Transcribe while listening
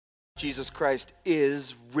Jesus Christ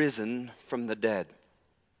is risen from the dead.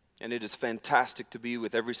 And it is fantastic to be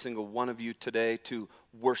with every single one of you today to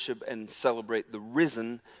worship and celebrate the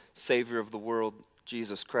risen Savior of the world,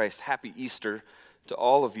 Jesus Christ. Happy Easter to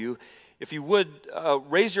all of you. If you would,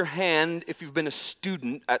 raise your hand if you've been a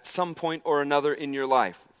student at some point or another in your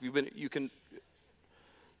life. If you've been, you can,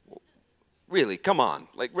 really, come on,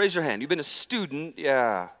 like raise your hand. You've been a student,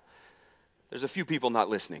 yeah. There's a few people not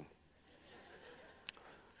listening.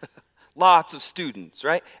 Lots of students,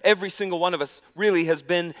 right? Every single one of us really has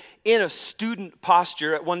been in a student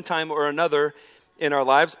posture at one time or another in our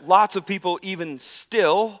lives. Lots of people even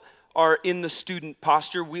still are in the student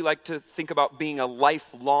posture. We like to think about being a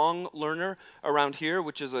lifelong learner around here,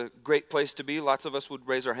 which is a great place to be. Lots of us would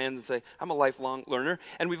raise our hands and say, I'm a lifelong learner.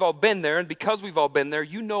 And we've all been there, and because we've all been there,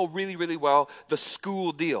 you know really, really well the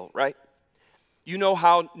school deal, right? You know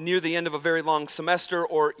how near the end of a very long semester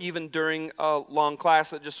or even during a long class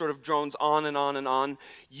that just sort of drones on and on and on,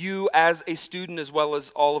 you as a student as well as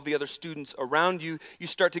all of the other students around you, you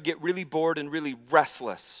start to get really bored and really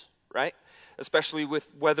restless, right? Especially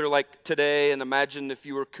with weather like today, and imagine if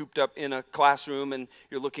you were cooped up in a classroom and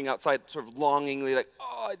you're looking outside sort of longingly like,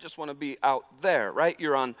 oh, I just want to be out there, right?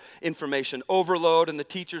 You're on information overload and the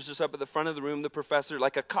teacher's just up at the front of the room, the professor,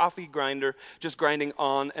 like a coffee grinder, just grinding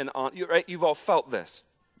on and on, right? You've all felt this.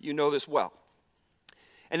 You know this well.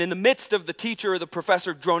 And in the midst of the teacher or the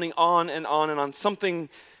professor droning on and on and on, something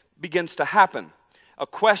begins to happen. A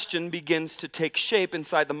question begins to take shape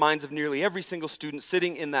inside the minds of nearly every single student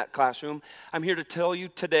sitting in that classroom. I'm here to tell you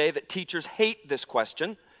today that teachers hate this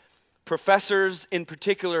question. Professors in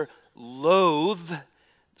particular loathe,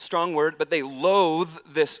 strong word, but they loathe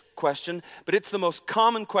this question. But it's the most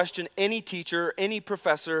common question any teacher, any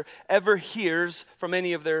professor ever hears from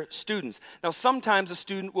any of their students. Now, sometimes a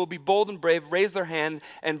student will be bold and brave, raise their hand,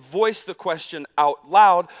 and voice the question out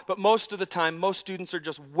loud. But most of the time, most students are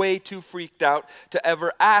just way too freaked out to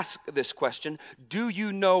ever ask this question. Do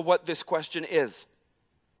you know what this question is?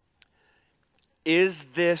 Is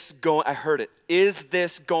this going, I heard it, is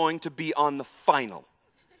this going to be on the final?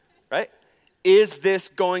 Right? Is this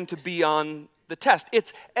going to be on the test?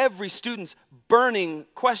 It's every student's burning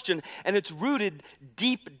question, and it's rooted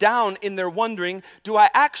deep down in their wondering, do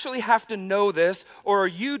I actually have to know this, or are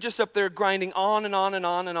you just up there grinding on and on and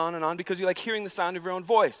on and on and on because you like hearing the sound of your own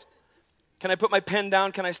voice? Can I put my pen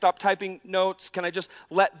down? Can I stop typing notes? Can I just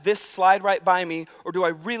let this slide right by me? Or do I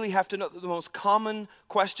really have to know the most common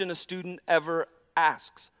question a student ever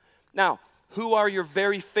asks? Now, who are your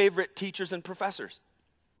very favorite teachers and professors?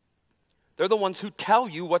 They're the ones who tell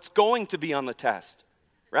you what's going to be on the test,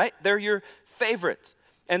 right? They're your favorites.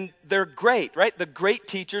 And they're great, right? The great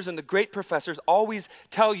teachers and the great professors always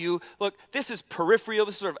tell you, look, this is peripheral,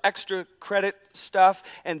 this is sort of extra credit stuff,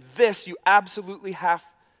 and this you absolutely have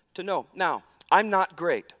to know. Now, I'm not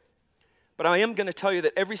great, but I am going to tell you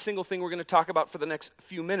that every single thing we're going to talk about for the next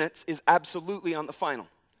few minutes is absolutely on the final.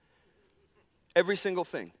 Every single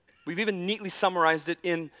thing. We've even neatly summarized it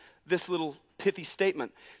in this little pithy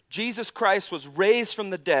statement. Jesus Christ was raised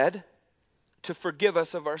from the dead to forgive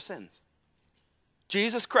us of our sins.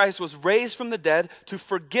 Jesus Christ was raised from the dead to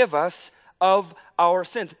forgive us of our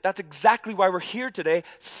sins. That's exactly why we're here today,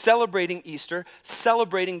 celebrating Easter,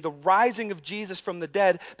 celebrating the rising of Jesus from the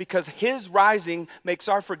dead, because his rising makes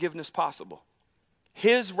our forgiveness possible.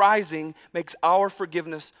 His rising makes our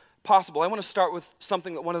forgiveness possible. I want to start with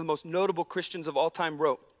something that one of the most notable Christians of all time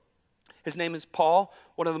wrote. His name is Paul,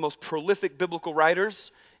 one of the most prolific biblical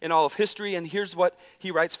writers in all of history. And here's what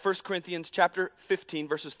he writes, 1 Corinthians chapter 15,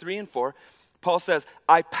 verses 3 and 4. Paul says,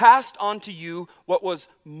 I passed on to you what was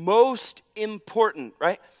most important,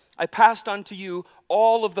 right? I passed on to you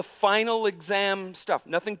all of the final exam stuff.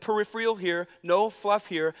 Nothing peripheral here, no fluff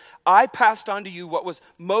here. I passed on to you what was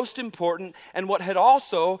most important and what had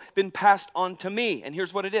also been passed on to me. And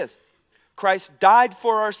here's what it is. Christ died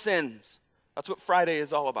for our sins. That's what Friday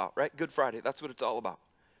is all about, right? Good Friday, that's what it's all about.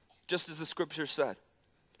 Just as the scripture said.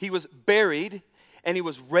 He was buried and he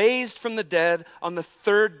was raised from the dead on the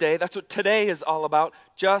third day. That's what today is all about,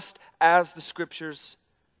 just as the scriptures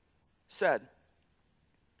said.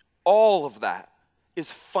 All of that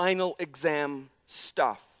is final exam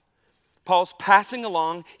stuff. Paul's passing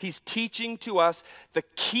along, he's teaching to us the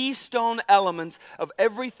keystone elements of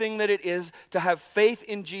everything that it is to have faith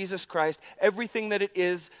in Jesus Christ, everything that it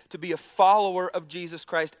is to be a follower of Jesus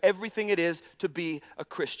Christ, everything it is to be a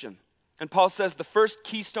Christian. And Paul says the first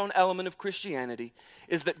keystone element of Christianity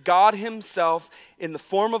is that God himself, in the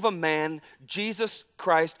form of a man, Jesus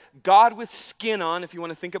Christ, God with skin on, if you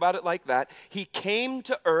want to think about it like that, he came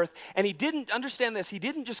to earth, and he didn't, understand this, he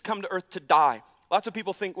didn't just come to earth to die. Lots of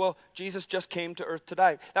people think, well, Jesus just came to earth to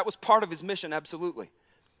die. That was part of his mission, absolutely.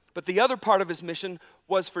 But the other part of his mission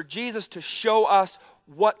was for Jesus to show us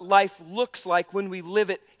what life looks like when we live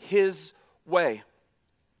it his way.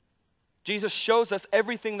 Jesus shows us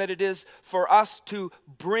everything that it is for us to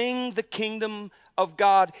bring the kingdom of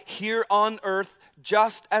God here on earth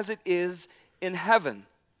just as it is in heaven.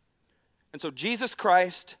 And so Jesus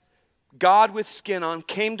Christ, God with skin on,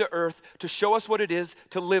 came to earth to show us what it is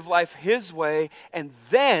to live life his way, and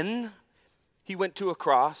then he went to a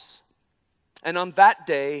cross, and on that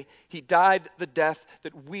day he died the death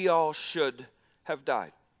that we all should have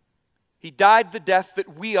died. He died the death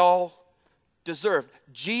that we all deserved.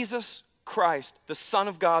 Jesus Christ, the Son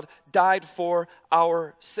of God, died for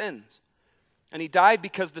our sins. And he died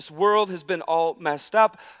because this world has been all messed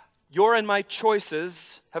up. Your and my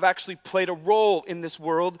choices have actually played a role in this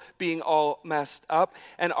world being all messed up,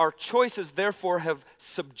 and our choices therefore have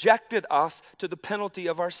subjected us to the penalty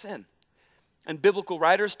of our sin. And biblical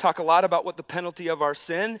writers talk a lot about what the penalty of our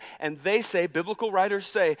sin, and biblical writers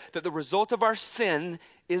say that the result of our sin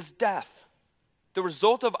is death. The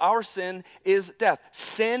result of our sin is death.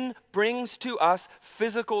 Sin brings to us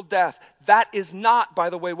physical death. That is not, by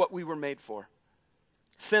the way, what we were made for.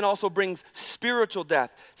 Sin also brings spiritual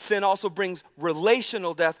death. Sin also brings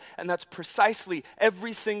relational death, and that's precisely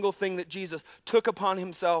every single thing that Jesus took upon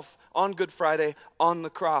himself on Good Friday on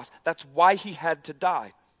the cross. That's why he had to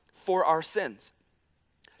die, for our sins.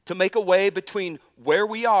 To make a way between where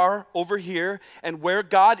we are over here and where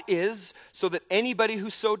God is, so that anybody who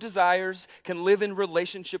so desires can live in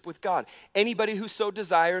relationship with God. Anybody who so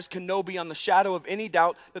desires can know beyond the shadow of any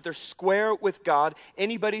doubt that they're square with God.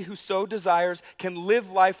 Anybody who so desires can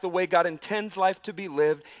live life the way God intends life to be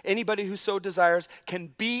lived. Anybody who so desires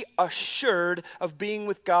can be assured of being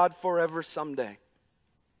with God forever someday.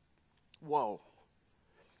 Whoa.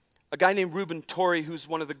 A guy named Reuben Torrey, who's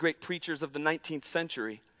one of the great preachers of the 19th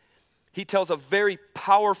century, he tells a very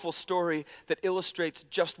powerful story that illustrates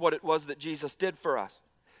just what it was that Jesus did for us.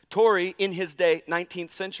 Torrey, in his day,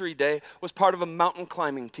 19th century day, was part of a mountain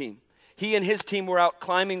climbing team. He and his team were out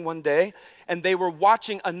climbing one day, and they were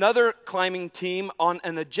watching another climbing team on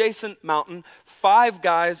an adjacent mountain, 5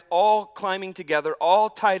 guys all climbing together, all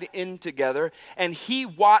tied in together, and he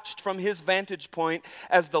watched from his vantage point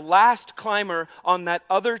as the last climber on that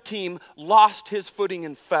other team lost his footing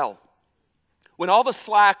and fell. When all the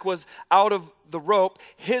slack was out of the rope,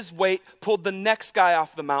 his weight pulled the next guy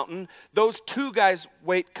off the mountain. Those 2 guys'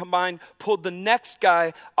 weight combined pulled the next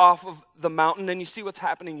guy off of the mountain. And you see what's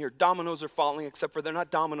happening here. Dominoes are falling, except for they're not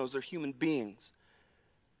dominoes, they're human beings.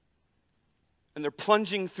 And they're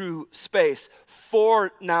plunging through space.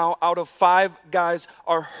 4 now out of 5 guys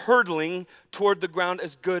are hurtling toward the ground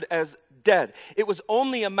as good as dead. It was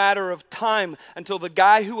only a matter of time until the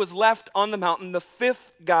guy who was left on the mountain, the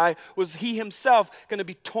 5th guy, was he himself going to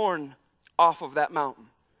be torn off of that mountain.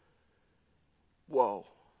 Whoa.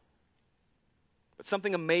 But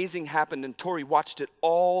something amazing happened, and Torrey watched it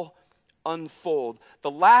all unfold.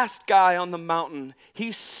 The last guy on the mountain,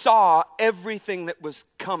 he saw everything that was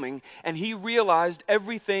coming, and he realized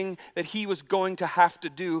everything that he was going to have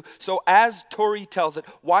to do. So as Torrey tells it,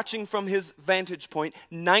 watching from his vantage point,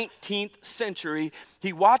 19th century,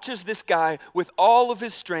 he watches this guy with all of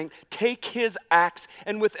his strength take his axe,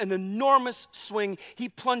 and with an enormous swing, he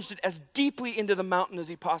plunged it as deeply into the mountain as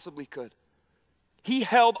he possibly could. He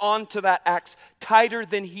held on to that axe tighter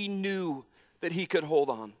than he knew that he could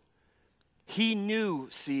hold on. He knew,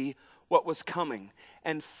 see, what was coming.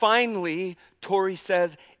 And finally, Torrey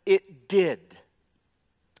says, it did.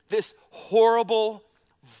 This horrible,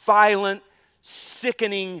 violent,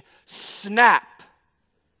 sickening snap.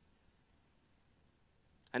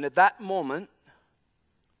 And at that moment,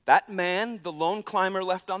 that man, the lone climber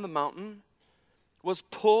left on the mountain, was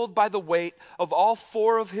pulled by the weight of all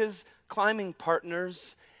 4 of his climbing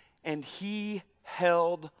partners, and he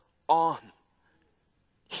held on.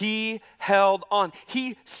 He held on.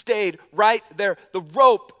 He stayed right there. The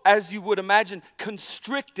rope, as you would imagine,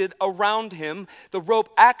 constricted around him. The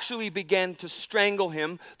rope actually began to strangle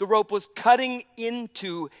him. The rope was cutting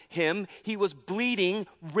into him. He was bleeding,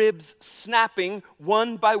 ribs snapping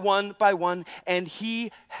one by one by one, and he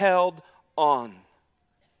held on.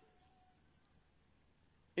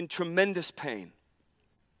 In tremendous pain,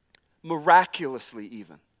 miraculously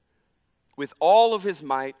even. With all of his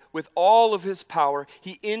might, with all of his power,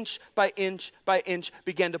 he inch by inch by inch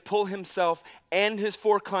began to pull himself and his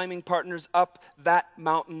 4 climbing partners up that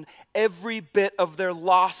mountain, every bit of their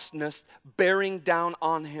lostness bearing down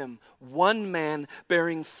on him. One man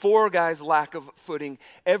bearing 4 guys' lack of footing,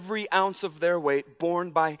 every ounce of their weight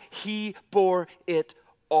borne by, he bore it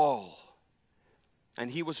all.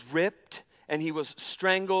 And he was ripped, and he was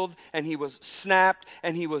strangled, and he was snapped,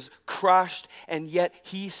 and he was crushed, and yet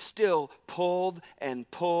he still pulled and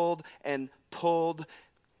pulled and pulled.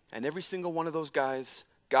 And every single one of those guys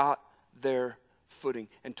got their footing.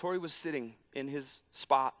 And Tori was sitting in his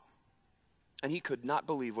spot, and he could not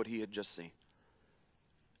believe what he had just seen.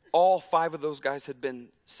 All 5 of those guys had been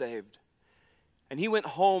saved. And he went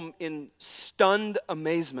home in stunned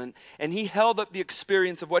amazement, and he held up the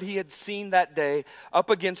experience of what he had seen that day up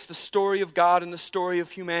against the story of God and the story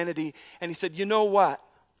of humanity. And he said, you know what?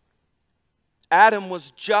 Adam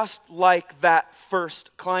was just like that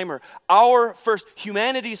first climber.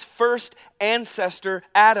 Humanity's first ancestor,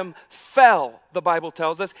 Adam, fell, the Bible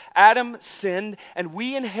tells us. Adam sinned, and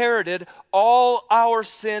we inherited all our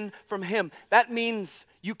sin from him. That means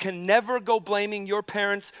you can never go blaming your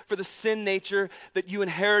parents for the sin nature that you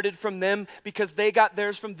inherited from them, because they got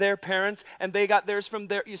theirs from their parents, and they got theirs from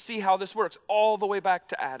their... You see how this works, all the way back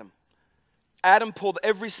to Adam. Adam pulled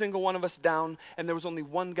every single one of us down, and there was only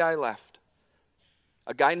one guy left.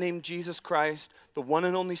 A guy named Jesus Christ, the one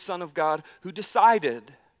and only Son of God, who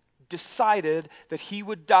decided that he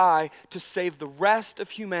would die to save the rest of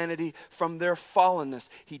humanity from their fallenness.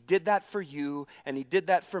 He did that for you, and he did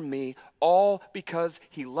that for me, all because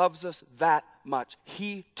he loves us that much.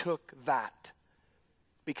 He took that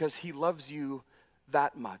because he loves you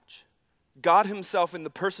that much. God himself, in the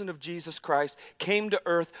person of Jesus Christ, came to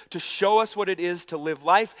earth to show us what it is to live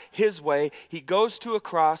life his way. He goes to a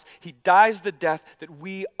cross. He dies the death that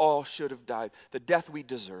we all should have died, the death we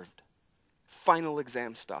deserved. Final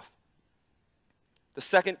exam stuff. The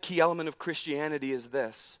second key element of Christianity is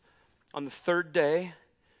this. On the 3rd day,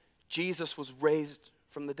 Jesus was raised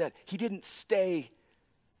from the dead. He didn't stay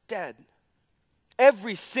dead.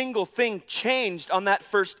 Every single thing changed on that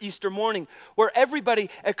first Easter morning, where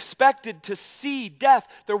everybody expected to see death.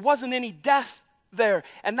 There wasn't any death there,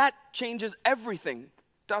 and that changes everything,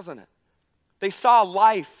 doesn't it? They saw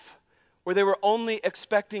life where they were only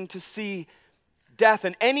expecting to see death,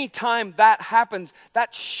 and any time that happens,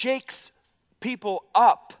 that shakes people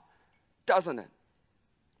up, doesn't it?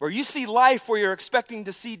 Where you see life where you're expecting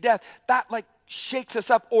to see death, that shakes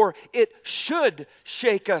us up, or it should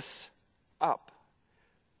shake us up.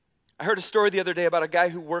 I heard a story the other day about a guy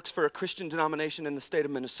who works for a Christian denomination in the state of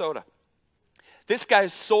Minnesota. This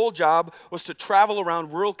guy's sole job was to travel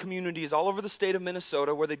around rural communities all over the state of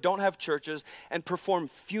Minnesota where they don't have churches and perform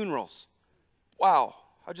funerals. Wow,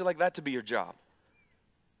 how'd you like that to be your job?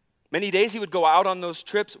 Many days he would go out on those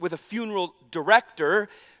trips with a funeral director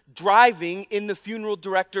driving in the funeral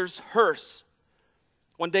director's hearse.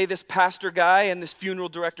 One day, this pastor guy and this funeral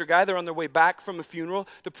director guy, they're on their way back from a funeral.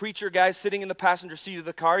 The preacher guy's sitting in the passenger seat of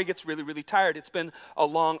the car. He gets really, really tired. It's been a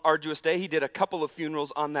long, arduous day. He did a couple of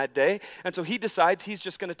funerals on that day, and so he decides he's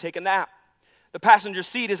just going to take a nap. The passenger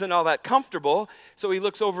seat isn't all that comfortable, so he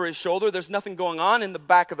looks over his shoulder. There's nothing going on in the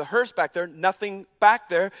back of the hearse back there, nothing back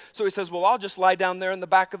there. So he says, well, I'll just lie down there in the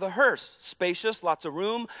back of the hearse. Spacious, lots of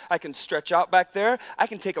room. I can stretch out back there. I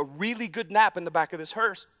can take a really good nap in the back of this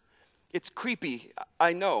hearse. It's creepy,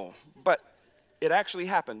 I know, but it actually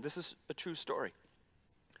happened. This is a true story.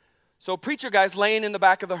 So preacher guy's laying in the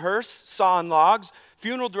back of the hearse, sawing logs.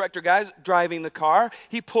 Funeral director guy's driving the car.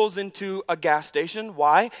 He pulls into a gas station.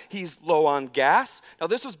 Why? He's low on gas. Now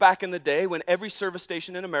this was back in the day when every service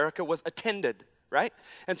station in America was attended, right?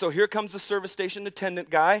 And so here comes the service station attendant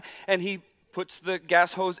guy, and he puts the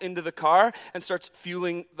gas hose into the car and starts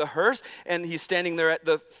fueling the hearse, and he's standing there at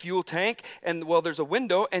the fuel tank, and well, there's a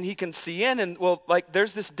window, and he can see in, and well,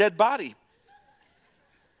 there's this dead body.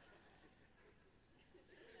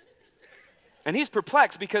 And he's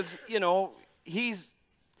perplexed because, he's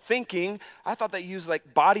thinking, I thought they used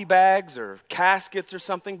body bags or caskets or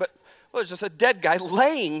something, but it's just a dead guy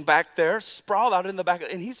laying back there, sprawled out in the back,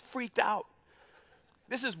 and he's freaked out.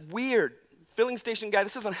 This is weird. Filling station guy,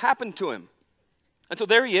 this doesn't happen to him. And so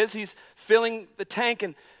there he is, he's filling the tank,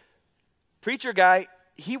 and preacher guy,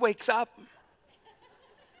 he wakes up.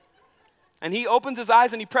 And he opens his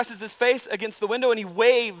eyes and he presses his face against the window and he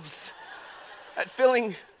waves at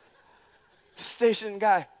filling station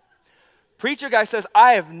guy. Preacher guy says,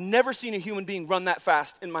 I have never seen a human being run that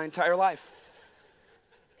fast in my entire life.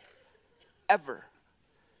 Ever.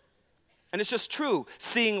 And it's just true.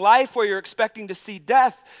 Seeing life where you're expecting to see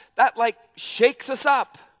death, that shakes us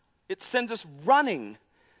up. It sends us running,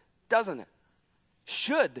 doesn't it?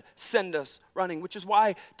 Should send us running, which is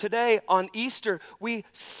why today on Easter we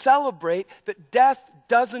celebrate that death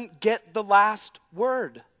doesn't get the last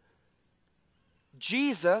word.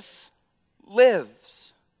 Jesus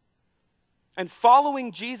lives. And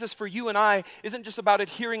following Jesus for you and I isn't just about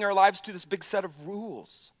adhering our lives to this big set of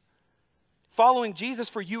rules. Following Jesus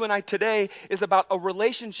for you and I today is about a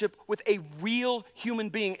relationship with a real human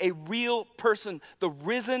being, a real person, the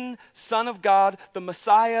risen Son of God, the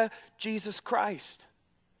Messiah, Jesus Christ.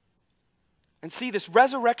 And see, this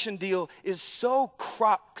resurrection deal is so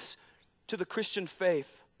crux to the Christian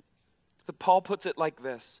faith that Paul puts it like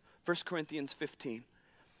this, 1 Corinthians 15.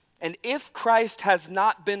 And if Christ has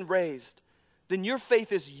not been raised, then your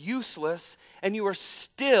faith is useless and you are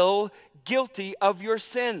still guilty of your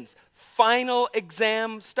sins. Final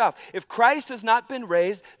exam stuff. If Christ has not been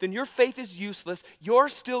raised, then your faith is useless. You're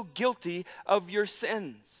still guilty of your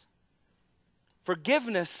sins.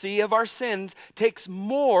 Forgiveness, see, of our sins takes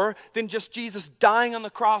more than just Jesus dying on the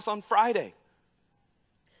cross on Friday.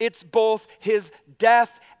 It's both his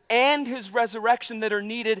death and his resurrection that are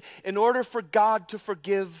needed in order for God to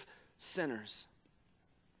forgive sinners.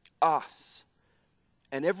 Us.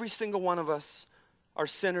 And every single one of us are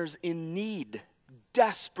sinners in need,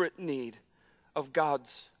 desperate need of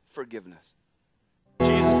God's forgiveness.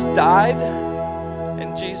 Jesus died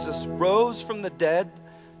and Jesus rose from the dead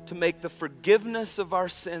to make the forgiveness of our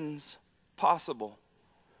sins possible.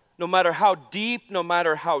 No matter how deep, no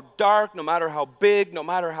matter how dark, no matter how big, no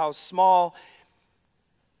matter how small,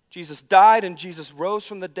 Jesus died and Jesus rose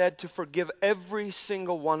from the dead to forgive every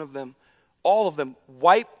single one of them, all of them,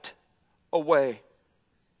 wiped away.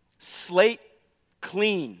 Slate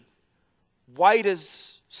clean, white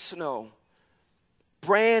as snow,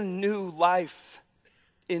 brand new life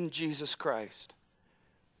in Jesus Christ.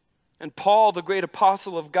 And Paul, the great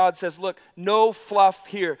apostle of God, says, look, no fluff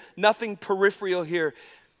here, nothing peripheral here.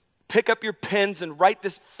 Pick up your pens and write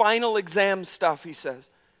this final exam stuff, he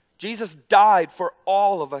says. Jesus died for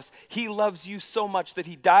all of us. He loves you so much that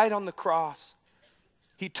he died on the cross.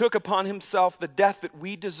 He took upon himself the death that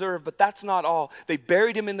we deserve, but that's not all. They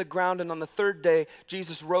buried him in the ground, and on the third day,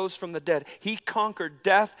 Jesus rose from the dead. He conquered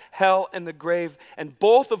death, hell, and the grave, and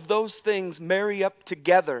both of those things marry up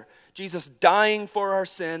together. Jesus dying for our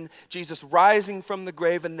sin, Jesus rising from the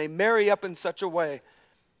grave, and they marry up in such a way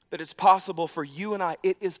that it's possible for you and I,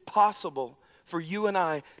 it is possible for you and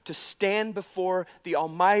I to stand before the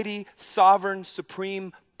almighty, sovereign,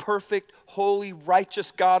 supreme, perfect, holy,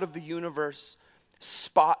 righteous God of the universe,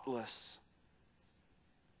 spotless,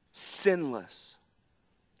 sinless,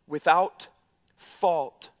 without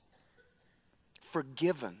fault,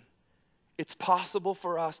 forgiven. It's possible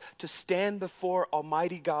for us to stand before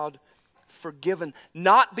Almighty God forgiven,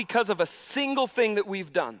 not because of a single thing that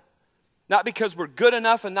we've done, not because we're good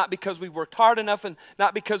enough and not because we worked hard enough and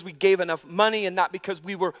not because we gave enough money and not because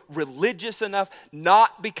we were religious enough,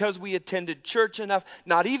 not because we attended church enough,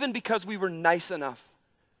 not even because we were nice enough.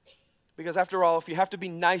 Because after all, if you have to be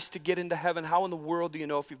nice to get into heaven, how in the world do you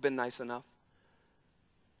know if you've been nice enough?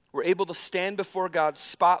 We're able to stand before God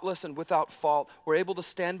spotless and without fault. We're able to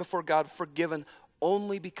stand before God forgiven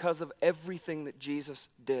only because of everything that Jesus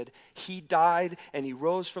did. He died and he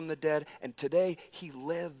rose from the dead, and today he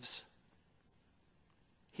lives.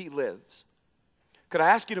 He lives. Could I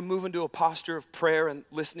ask you to move into a posture of prayer and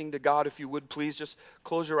listening to God, if you would, please? Just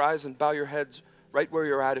close your eyes and bow your heads right where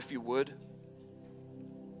you're at, if you would.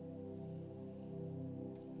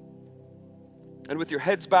 And with your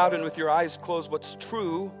heads bowed and with your eyes closed, what's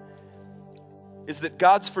true is that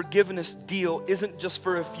God's forgiveness deal isn't just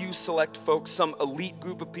for a few select folks, some elite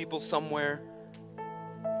group of people somewhere.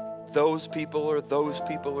 Those people or those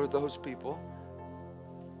people or those people.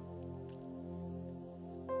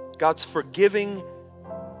 God's forgiving,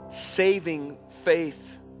 saving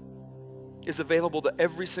faith is available to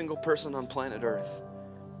every single person on planet Earth.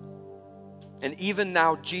 And even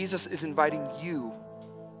now, Jesus is inviting you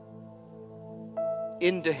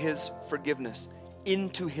into his forgiveness,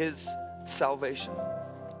 into his salvation,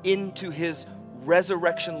 into his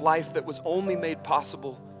resurrection life that was only made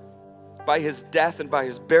possible by his death and by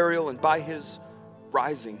his burial and by his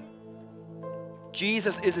rising.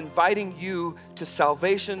 Jesus is inviting you to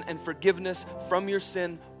salvation and forgiveness from your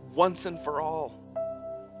sin once and for all.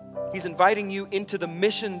 He's inviting you into the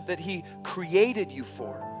mission that he created you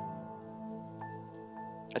for.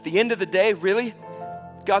 At the end of the day, really,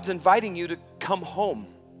 God's inviting you to come home.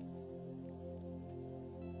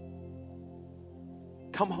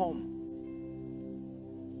 Come home.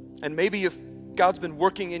 And maybe if God's been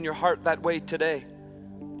working in your heart that way today,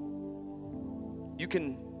 you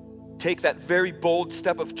can take that very bold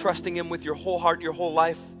step of trusting him with your whole heart, your whole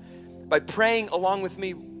life, by praying along with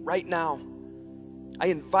me right now. I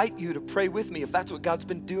invite you to pray with me if that's what God's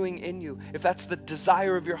been doing in you, if that's the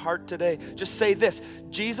desire of your heart today. Just say this: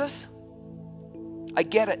 Jesus, I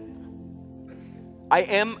get it. I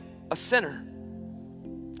am a sinner.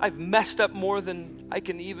 I've messed up more than I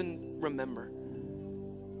can even remember.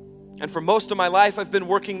 And for most of my life, I've been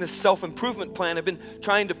working this self-improvement plan. I've been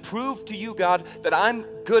trying to prove to you, God, that I'm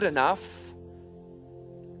good enough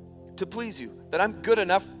to please you, that I'm good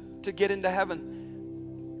enough to get into heaven.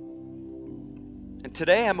 And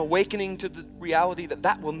today I'm awakening to the reality that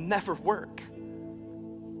that will never work.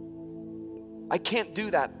 I can't do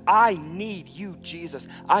that. I need you, Jesus.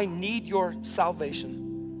 I need your salvation.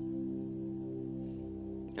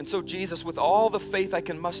 And so, Jesus, with all the faith I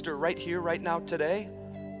can muster right here, right now, today,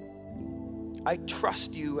 I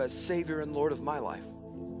trust you as Savior and Lord of my life.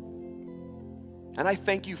 And I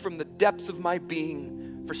thank you from the depths of my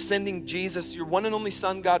being for sending Jesus, your one and only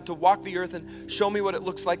Son, God, to walk the earth and show me what it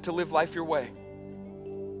looks like to live life your way.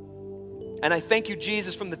 And I thank you,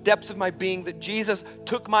 Jesus, from the depths of my being that Jesus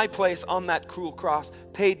took my place on that cruel cross,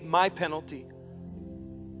 paid my penalty.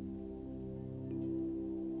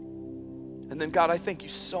 And then, God, I thank you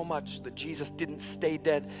so much that Jesus didn't stay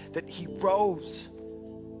dead, that he rose.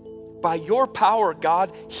 By your power,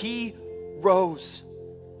 God, he rose.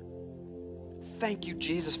 Thank you,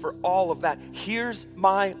 Jesus, for all of that. Here's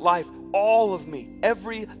my life, all of me,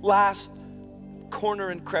 every last corner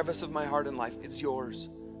and crevice of my heart and life. It's yours.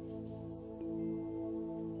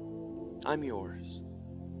 I'm yours.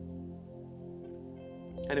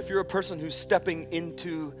 And if you're a person who's stepping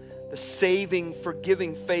into the saving,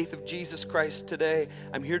 forgiving faith of Jesus Christ today,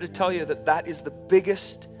 I'm here to tell you that that is the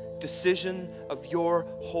biggest decision of your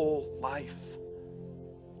whole life.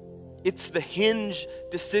 It's the hinge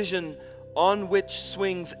decision on which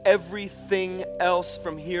swings everything else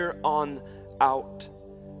from here on out.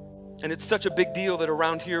 And it's such a big deal that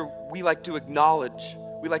around here we like to acknowledge,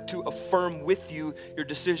 we like to affirm with you your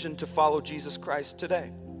decision to follow Jesus Christ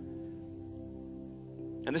today.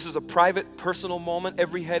 And this is a private, personal moment.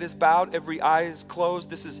 Every head is bowed, every eye is closed.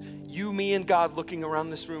 This is you, me, and God looking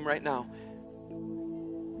around this room right now.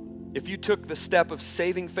 If you took the step of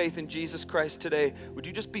saving faith in Jesus Christ today, would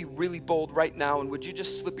you just be really bold right now, and would you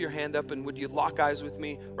just slip your hand up and would you lock eyes with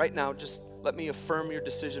me right now? Just let me affirm your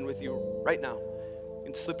decision with you right now.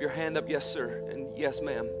 And slip your hand up, yes, sir, and yes,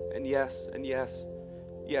 ma'am, and yes, yes,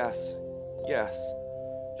 yes.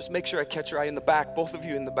 Just make sure I catch your eye in the back. Both of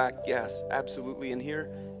you in the back, yes, absolutely. And here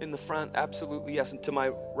in the front, absolutely, yes. And to my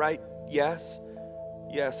right, yes,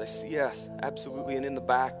 I see, yes, absolutely. And in the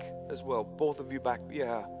back as well, both of you back,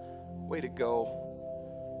 yeah. Way to go.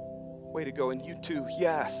 Way to go. And you too,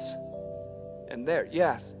 yes. And there,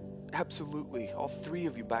 yes, absolutely. All three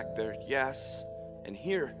of you back there, yes. And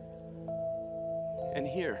here,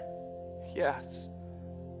 yes.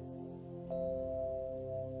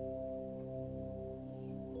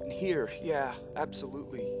 And here, yeah,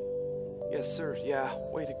 absolutely. Yes, sir, yeah,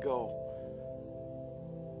 way to go.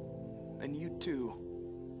 And you too.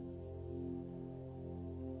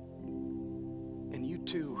 And you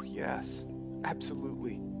too, yes,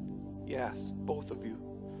 absolutely. Yes, both of you.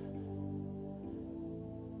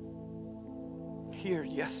 Here,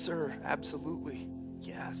 yes, sir, absolutely.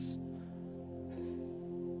 Yes.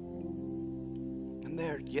 And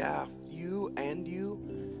there, yeah, you and you.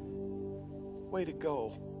 Way to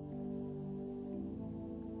go.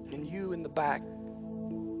 And you in the back.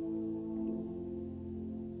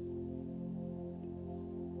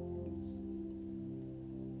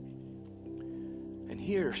 And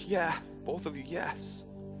here, yeah, both of you, yes,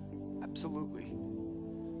 absolutely.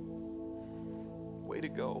 Way to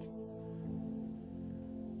go.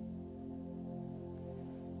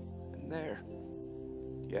 And there,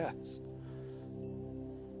 yes.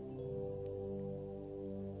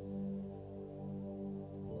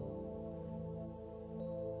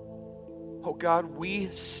 Oh God, we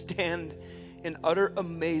stand in utter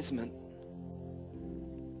amazement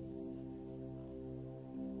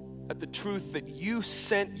at the truth that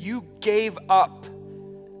you gave up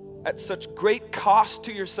at such great cost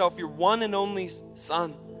to yourself, your one and only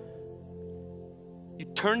Son. You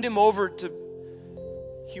turned him over to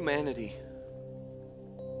humanity.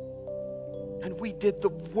 And we did the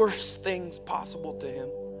worst things possible to him.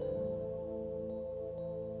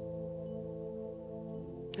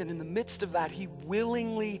 And in the midst of that, he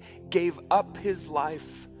willingly gave up his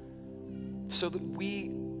life so that we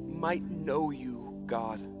might know you,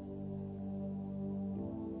 God.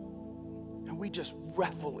 And we just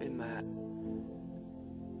revel in that.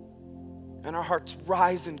 And our hearts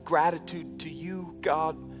rise in gratitude to you,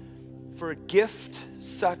 God, for a gift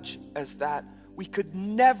such as that. We could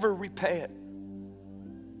never repay it.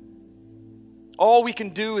 All we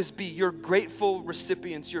can do is be your grateful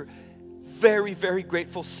recipients, your very, very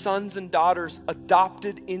grateful sons and daughters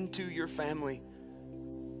adopted into your family.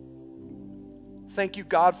 Thank you,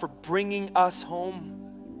 God, for bringing us home.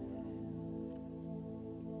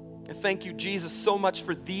 And thank you, Jesus, so much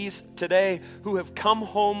for these today who have come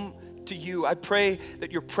home to you. I pray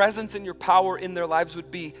that your presence and your power in their lives would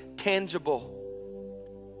be tangible.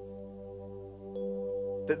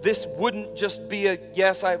 That this wouldn't just be a,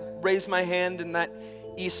 yes, I raised my hand in that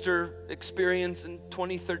Easter experience in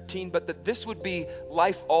 2013, but that this would be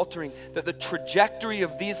life-altering, that the trajectory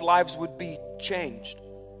of these lives would be changed.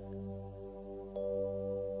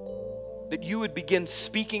 That you would begin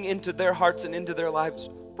speaking into their hearts and into their lives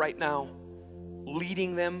right now,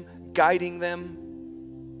 leading them, guiding them.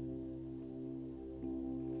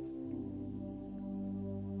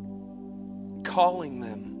 Calling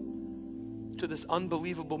them to this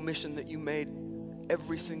unbelievable mission that you made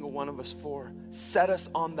every single one of us for. Set us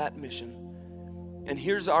on that mission. And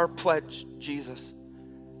here's our pledge, Jesus.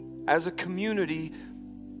 As a community,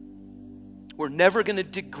 we're never going to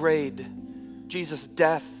degrade Jesus'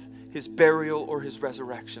 death, his burial, or his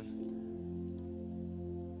resurrection.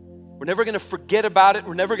 We're never going to forget about it.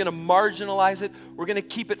 We're never going to marginalize it. We're going to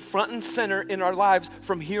keep it front and center in our lives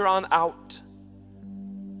from here on out.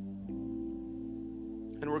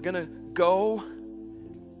 And we're going to go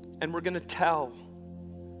and we're going to tell.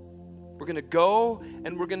 We're going to go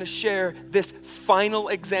and we're going to share this final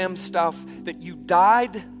exam stuff, that you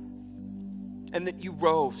died and that you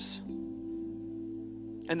rose.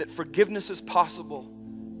 And that forgiveness is possible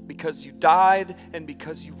because you died and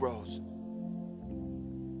because you rose.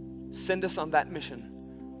 Send us on that mission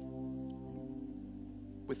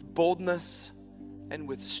with boldness and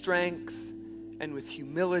with strength and with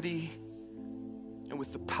humility and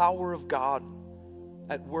with the power of God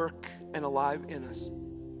at work and alive in us.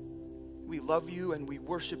 We love you and we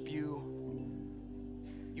worship you.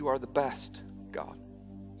 You are the best, God.